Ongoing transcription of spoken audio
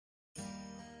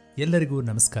ಎಲ್ಲರಿಗೂ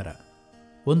ನಮಸ್ಕಾರ.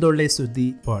 ಒಂದೊಳ್ಳೆ ಸುದ್ದಿ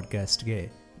ಪಾಡ್ಕಾಸ್ಟ್ಗೆ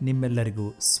ನಿಮ್ಮೆಲ್ಲರಿಗೂ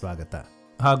ಸ್ವಾಗತ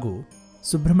ಹಾಗೂ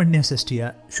ಸುಬ್ರಹ್ಮಣ್ಯ ಷಷ್ಠಿಯ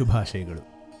ಶುಭಾಶಯಗಳು.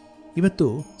 ಇವತ್ತು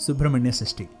ಸುಬ್ರಹ್ಮಣ್ಯ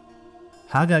ಷಷ್ಠಿ.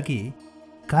 ಹಾಗಾಗಿ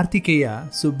ಕಾರ್ತಿಕೇಯ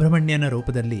ಸುಬ್ರಹ್ಮಣ್ಯನ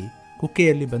ರೂಪದಲ್ಲಿ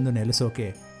ಕುಕ್ಕೆಯಲ್ಲಿ ಬಂದು ನೆಲೆಸೋಕೆ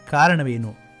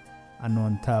ಕಾರಣವೇನು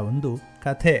ಅನ್ನುವಂಥ ಒಂದು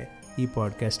ಕಥೆ ಈ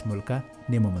ಪಾಡ್ಕಾಸ್ಟ್ ಮೂಲಕ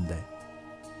ನಿಮ್ಮ ಮುಂದೆ.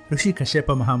 ಋಷಿ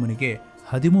ಕಶ್ಯಪ ಮಹಾಮುನಿಗೆ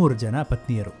 13 ಜನ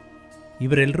ಪತ್ನಿಯರು.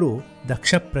 ಇವರೆಲ್ಲರೂ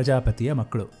ದಕ್ಷ ಪ್ರಜಾಪತಿಯ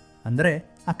ಮಕ್ಕಳು, ಅಂದರೆ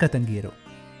ಅಕ್ಕ ತಂಗಿಯರು.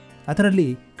 ಅದರಲ್ಲಿ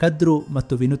ಕದ್ರು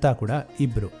ಮತ್ತು ವಿನುತಾ ಕೂಡ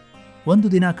ಇಬ್ಬರು. ಒಂದು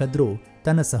ದಿನ ಕದ್ರು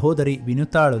ತನ್ನ ಸಹೋದರಿ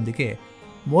ವಿನುತಾಳೊಂದಿಗೆ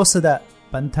ಮೋಸದ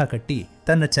ಪಂಥ ಕಟ್ಟಿ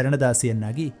ತನ್ನ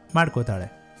ಚರಣದಾಸಿಯನ್ನಾಗಿ ಮಾಡ್ಕೋತಾಳೆ.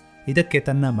 ಇದಕ್ಕೆ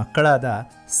ತನ್ನ ಮಕ್ಕಳಾದ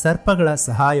ಸರ್ಪಗಳ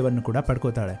ಸಹಾಯವನ್ನು ಕೂಡ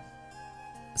ಪಡ್ಕೋತಾಳೆ.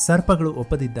 ಸರ್ಪಗಳು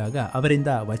ಒಪ್ಪದಿದ್ದಾಗ ಅವರಿಂದ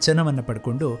ವಚನವನ್ನು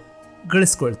ಪಡ್ಕೊಂಡು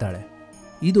ಗಳಿಸ್ಕೊಳ್ತಾಳೆ.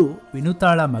 ಇದು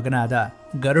ವಿನುತಾಳ ಮಗನಾದ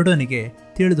ಗರುಡನಿಗೆ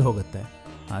ತಿಳಿದು ಹೋಗುತ್ತೆ.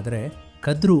 ಆದರೆ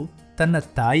ಕದ್ರು ತನ್ನ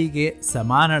ತಾಯಿಗೆ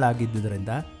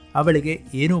ಸಮಾನಳಾಗಿದ್ದುದರಿಂದ ಅವಳಿಗೆ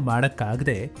ಏನೂ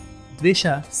ಮಾಡೋಕ್ಕಾಗದೆ ದ್ವೇಷ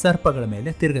ಸರ್ಪಗಳ ಮೇಲೆ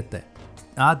ತಿರುಗುತ್ತೆ.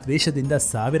 ಆ ದ್ವೇಷದಿಂದ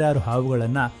ಸಾವಿರಾರು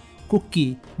ಹಾವುಗಳನ್ನು ಕುಕ್ಕಿ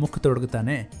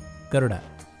ಮುಖತೊಡಗುತ್ತಾನೆ ಗರುಡ.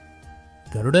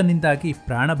 ಗರುಡನಿಂದಾಗಿ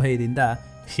ಪ್ರಾಣಭಯದಿಂದ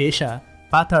ಶೇಷ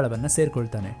ಪಾತಾಳವನ್ನು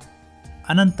ಸೇರಿಕೊಳ್ತಾನೆ.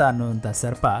 ಅನಂತ ಅನ್ನುವಂಥ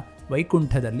ಸರ್ಪ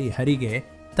ವೈಕುಂಠದಲ್ಲಿ ಹರಿಗೆ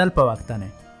ತಲ್ಪವಾಗ್ತಾನೆ.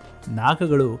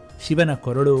 ನಾಗಗಳು ಶಿವನ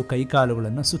ಕೊರಳು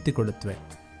ಕೈಕಾಲುಗಳನ್ನು ಸುತ್ತಿಕೊಳ್ಳುತ್ತವೆ.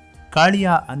 ಕಾಳಿಯ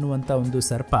ಅನ್ನುವಂಥ ಒಂದು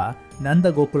ಸರ್ಪ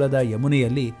ನಂದಗೋಕುಲದ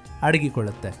ಯಮುನೆಯಲ್ಲಿ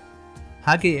ಅಡಗಿಕೊಳ್ಳುತ್ತೆ.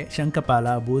 ಹಾಗೆಯೇ ಶಂಖಪಾಲ,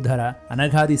 ಭೂಧರ,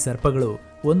 ಅನಘಾದಿ ಸರ್ಪಗಳು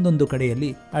ಒಂದೊಂದು ಕಡೆಯಲ್ಲಿ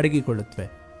ಅಡಗಿಕೊಳ್ಳುತ್ತವೆ.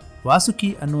 ವಾಸುಕಿ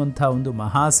ಅನ್ನುವಂಥ ಒಂದು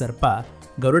ಮಹಾಸರ್ಪ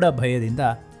ಗರುಡ ಭಯದಿಂದ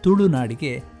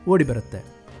ತುಳುನಾಡಿಗೆ ಓಡಿಬರುತ್ತೆ.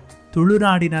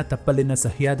 ತುಳುನಾಡಿನ ತಪ್ಪಲಿನ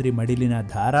ಸಹ್ಯಾದ್ರಿ ಮಡಿಲಿನ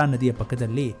ಧಾರಾ ನದಿಯ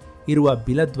ಪಕ್ಕದಲ್ಲಿ ಇರುವ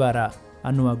ಬಿಲದ್ವಾರ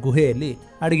ಅನ್ನುವ ಗುಹೆಯಲ್ಲಿ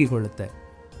ಅಡಗಿಕೊಳ್ಳುತ್ತೆ.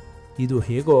 ಇದು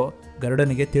ಹೇಗೋ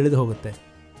ಗರುಡನಿಗೆ ತಿಳಿದು ಹೋಗುತ್ತೆ.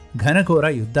 ಘನಘೋರ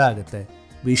ಯುದ್ಧ ಆಗುತ್ತೆ.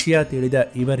 ವಿಷಯ ತಿಳಿದ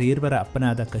ಇವರೀರ್ವರ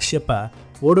ಅಪ್ಪನಾದ ಕಶ್ಯಪ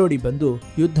ಓಡೋಡಿ ಬಂದು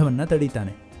ಯುದ್ಧವನ್ನು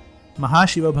ತಡೀತಾನೆ.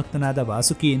 ಮಹಾಶಿವಭಕ್ತನಾದ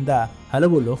ವಾಸುಕಿಯಿಂದ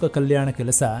ಹಲವು ಲೋಕ ಕಲ್ಯಾಣ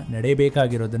ಕೆಲಸ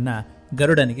ನಡೆಯಬೇಕಾಗಿರೋದನ್ನು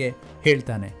ಗರುಡನಿಗೆ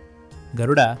ಹೇಳ್ತಾನೆ.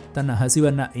 ಗರುಡ ತನ್ನ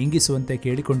ಹಸಿವನ್ನು ಇಂಗಿಸುವಂತೆ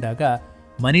ಕೇಳಿಕೊಂಡಾಗ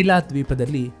ಮನಿಲಾ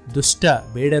ದ್ವೀಪದಲ್ಲಿ ದುಷ್ಟ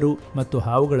ಬೇಡರು ಮತ್ತು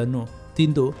ಹಾವುಗಳನ್ನು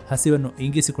ತಿಂದು ಹಸಿವನ್ನು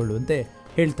ಇಂಗಿಸಿಕೊಳ್ಳುವಂತೆ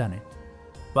ಹೇಳ್ತಾನೆ.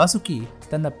 ವಾಸುಕಿ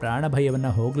ತನ್ನ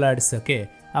ಪ್ರಾಣಭಯವನ್ನು ಹೋಗಲಾಡಿಸೋಕ್ಕೆ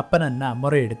ಅಪ್ಪನನ್ನು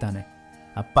ಮೊರೆ ಇಡ್ತಾನೆ.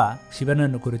 ಅಪ್ಪ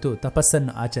ಶಿವನನ್ನು ಕುರಿತು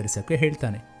ತಪಸ್ಸನ್ನು ಆಚರಿಸೋಕ್ಕೆ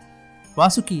ಹೇಳ್ತಾನೆ.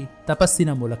 ವಾಸುಕಿ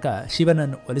ತಪಸ್ಸಿನ ಮೂಲಕ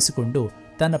ಶಿವನನ್ನು ಒಲಿಸಿಕೊಂಡು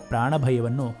ತನ್ನ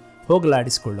ಪ್ರಾಣಭಯವನ್ನು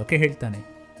ಹೋಗಲಾಡಿಸಿಕೊಳ್ಳೋಕೆ ಹೇಳ್ತಾನೆ.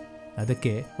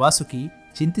 ಅದಕ್ಕೆ ವಾಸುಕಿ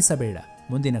ಚಿಂತಿಸಬೇಡ,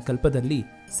 ಮುಂದಿನ ಕಲ್ಪದಲ್ಲಿ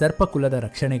ಸರ್ಪಕುಲದ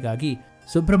ರಕ್ಷಣೆಗಾಗಿ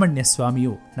ಸುಬ್ರಹ್ಮಣ್ಯ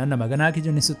ಸ್ವಾಮಿಯು ನನ್ನ ಮಗನಾಗಿ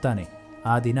ಜನಿಸುತ್ತಾನೆ.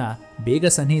 ಆ ದಿನ ಬೇಗ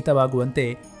ಸನ್ನಿಹಿತವಾಗುವಂತೆ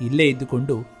ಇಲ್ಲೇ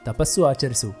ಇದ್ದುಕೊಂಡು ತಪಸ್ಸು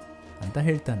ಆಚರಿಸು ಅಂತ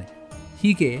ಹೇಳ್ತಾನೆ.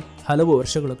 ಹೀಗೆ ಹಲವು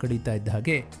ವರ್ಷಗಳು ಕಳೀತಾ ಇದ್ದ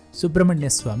ಹಾಗೆ ಸುಬ್ರಹ್ಮಣ್ಯ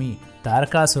ಸ್ವಾಮಿ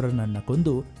ತಾರಕಾಸುರನನ್ನು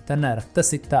ಕೊಂದು ತನ್ನ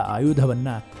ರಕ್ತಸಿಕ್ತ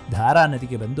ಆಯುಧವನ್ನು ಧಾರಾ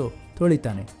ನದಿಗೆ ಬಂದು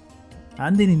ತೊಳಿತಾನೆ.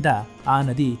 ಅಂದಿನಿಂದ ಆ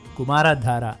ನದಿ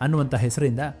ಕುಮಾರಧಾರ ಅನ್ನುವಂಥ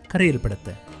ಹೆಸರಿಂದ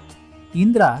ಕರೆಯಲ್ಪಡುತ್ತೆ.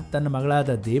 ಇಂದ್ರ ತನ್ನ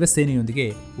ಮಗಳಾದ ದೇವಸೇನೆಯೊಂದಿಗೆ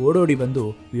ಓಡೋಡಿ ಬಂದು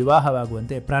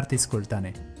ವಿವಾಹವಾಗುವಂತೆ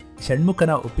ಪ್ರಾರ್ಥಿಸಿಕೊಳ್ತಾನೆ.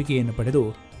 ಷಣ್ಮುಖನ ಒಪ್ಪಿಗೆಯನ್ನು ಪಡೆದು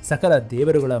ಸಕಲ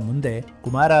ದೇವರುಗಳ ಮುಂದೆ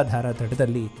ಕುಮಾರಾಧಾರ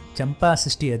ತಟದಲ್ಲಿ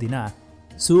ಚಂಪಾಷಷ್ಠಿಯ ದಿನ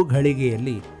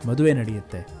ಸುಘಳಿಗೆಯಲ್ಲಿ ಮದುವೆ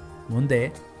ನಡೆಯುತ್ತೆ. ಮುಂದೆ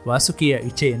ವಾಸುಕಿಯ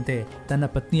ಇಚ್ಛೆಯಂತೆ ತನ್ನ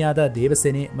ಪತ್ನಿಯಾದ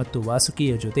ದೇವಸೇನೆ ಮತ್ತು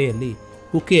ವಾಸುಕಿಯ ಜೊತೆಯಲ್ಲಿ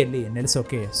ಕುಕ್ಕೆಯಲ್ಲಿ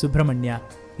ನೆಲೆಸೋಕೆ ಸುಬ್ರಹ್ಮಣ್ಯ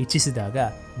ಇಚ್ಛಿಸಿದಾಗ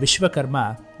ವಿಶ್ವಕರ್ಮ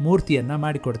ಮೂರ್ತಿಯನ್ನು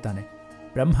ಮಾಡಿಕೊಡ್ತಾನೆ.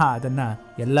 ಬ್ರಹ್ಮ ಅದನ್ನು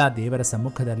ಎಲ್ಲ ದೇವರ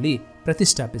ಸಮ್ಮುಖದಲ್ಲಿ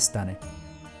ಪ್ರತಿಷ್ಠಾಪಿಸ್ತಾನೆ.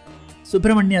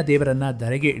 ಸುಬ್ರಹ್ಮಣ್ಯ ದೇವರನ್ನು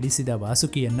ಧರೆಗೆ ಇಳಿಸಿದ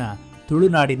ವಾಸುಕಿಯನ್ನು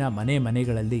ತುಳುನಾಡಿನ ಮನೆ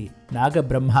ಮನೆಗಳಲ್ಲಿ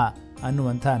ನಾಗಬ್ರಹ್ಮ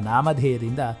ಅನ್ನುವಂಥ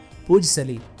ನಾಮಧೇಯದಿಂದ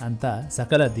ಪೂಜಿಸಲಿ ಅಂತ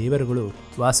ಸಕಲ ದೇವರುಗಳು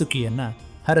ವಾಸುಕಿಯನ್ನು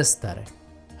ಹರಸ್ತಾರೆ.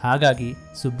 ಹಾಗಾಗಿ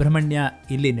ಸುಬ್ರಹ್ಮಣ್ಯ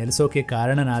ಇಲ್ಲಿ ನೆಲೆಸೋಕೆ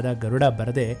ಕಾರಣನಾದ ಗರುಡ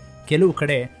ಬರದೆ ಕೆಲವು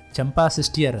ಕಡೆ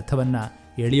ಚಂಪಾಷಷ್ಠಿಯ ರಥವನ್ನು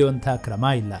ಎಳೆಯುವಂಥ ಕ್ರಮ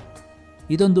ಇಲ್ಲ.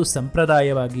 ಇದೊಂದು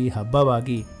ಸಂಪ್ರದಾಯವಾಗಿ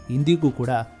ಹಬ್ಬವಾಗಿ ಇಂದಿಗೂ ಕೂಡ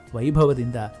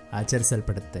ವೈಭವದಿಂದ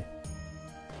ಆಚರಿಸಲ್ಪಡುತ್ತೆ.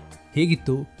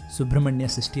 ಹೇಗಿತ್ತು ಸುಬ್ರಹ್ಮಣ್ಯ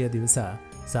ಷಷ್ಠಿಯ ದಿವಸ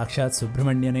ಸಾಕ್ಷಾತ್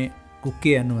ಸುಬ್ರಹ್ಮಣ್ಯನೇ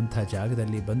ಕುಕ್ಕೆ ಅನ್ನುವಂಥ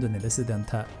ಜಾಗದಲ್ಲಿ ಬಂದು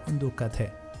ನೆಲೆಸಿದಂಥ ಒಂದು ಕಥೆ.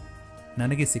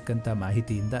 ನನಗೆ ಸಿಕ್ಕಂಥ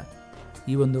ಮಾಹಿತಿಯಿಂದ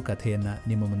ಈ ಒಂದು ಕಥೆಯನ್ನು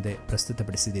ನಿಮ್ಮ ಮುಂದೆ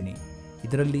ಪ್ರಸ್ತುತಪಡಿಸಿದ್ದೀನಿ.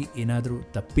 ಇದರಲ್ಲಿ ಏನಾದರೂ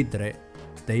ತಪ್ಪಿದ್ದರೆ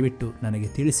ದಯವಿಟ್ಟು ನನಗೆ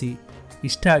ತಿಳಿಸಿ.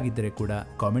 ಇಷ್ಟ ಆಗಿದ್ದರೆ ಕೂಡ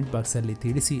ಕಾಮೆಂಟ್ ಬಾಕ್ಸಲ್ಲಿ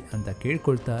ತಿಳಿಸಿ ಅಂತ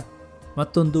ಕೇಳ್ಕೊಳ್ತಾ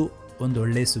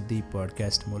ಒಂದೊಳ್ಳೆ ಸುದ್ದಿ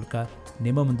ಪಾಡ್ಕಾಸ್ಟ್ ಮೂಲಕ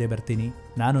ನಿಮ್ಮ ಮುಂದೆ ಬರ್ತೀನಿ.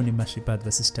 ನಾನು ನಿಮ್ಮ ಶ್ರೀಪಾದ್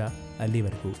ವಸಿಷ್ಠ.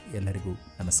 ಅಲ್ಲಿವರೆಗೂ ಎಲ್ಲರಿಗೂ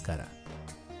ನಮಸ್ಕಾರ.